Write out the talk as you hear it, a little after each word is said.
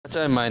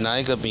再买哪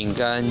一个饼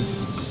干？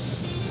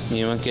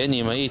给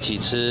你们一起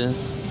吃。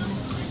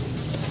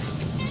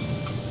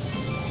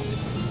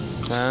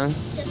啊？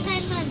这太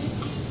慢了。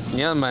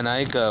你要买哪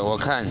一个？我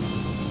看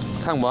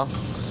我，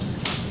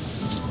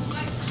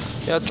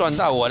要赚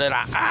到我的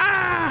啦！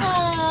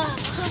啊！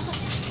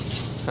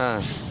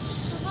嗯。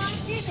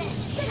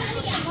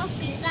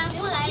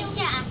过来一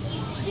下。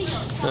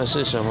这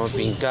是什么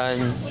饼干？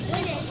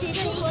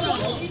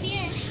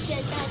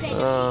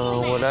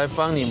我来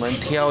帮你们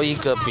挑一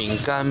个饼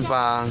干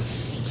吧。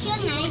挑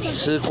哪一个？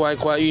吃乖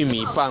乖玉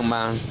米棒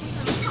吗？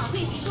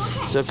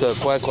这个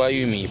乖乖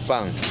玉米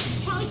棒。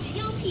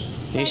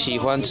你喜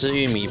欢吃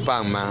玉米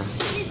棒吗？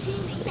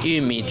玉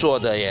米做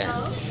的耶，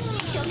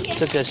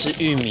这个是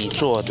玉米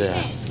做的，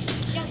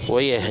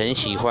我也很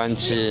喜欢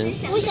吃。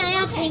我想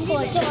要苹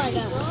果做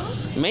的。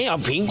没有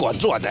苹果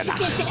做的啦。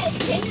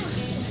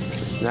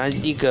拿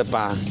一个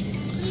吧，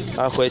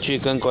回去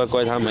跟乖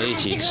乖他们一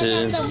起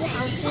吃。这个不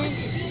好吃。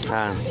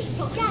啊，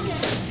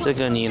这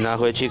个你拿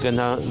回去跟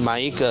他买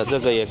一个，这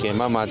个也给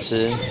妈妈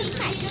吃。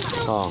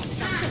哦，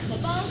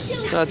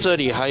那这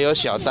里还有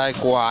小呆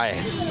瓜哎，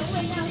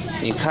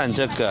你看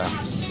这个，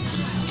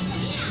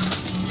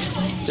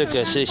这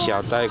个是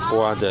小呆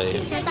瓜的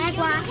耶。小呆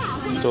瓜。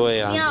对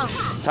呀，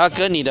它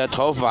跟你的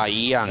头发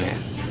一样哎。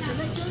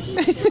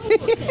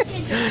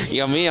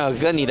有没有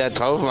跟你的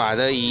头发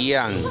都一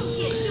样？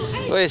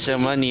为什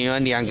么你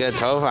们两个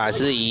头发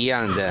是一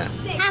样的？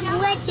它不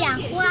会讲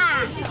话。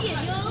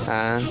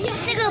啊？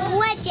这个不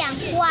会讲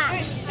话。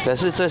可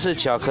是这是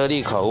巧克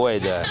力口味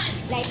的，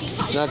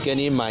那给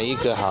你买一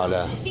个好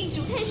了。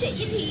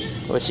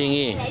我心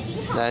意，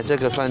来这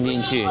个放进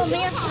去。我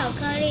没有巧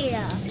克力了。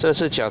这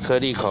是巧克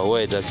力口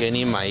味的，给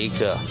你买一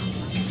个。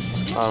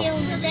我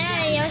们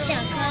家也有巧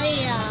克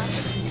力了。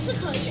是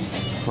可以。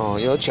哦，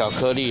有巧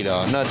克力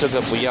了，那这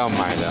个不要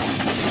买了。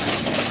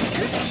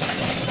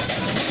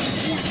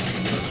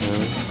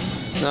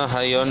那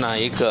还有哪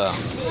一个？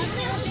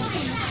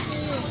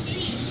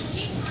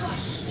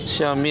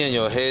下面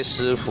有黑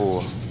师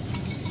傅，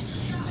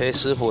黑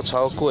师傅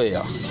超贵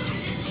啊！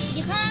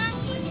你看，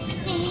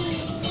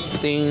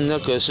丁那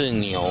个是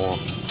牛。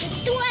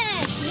对，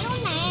牛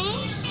奶。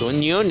做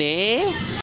牛奶。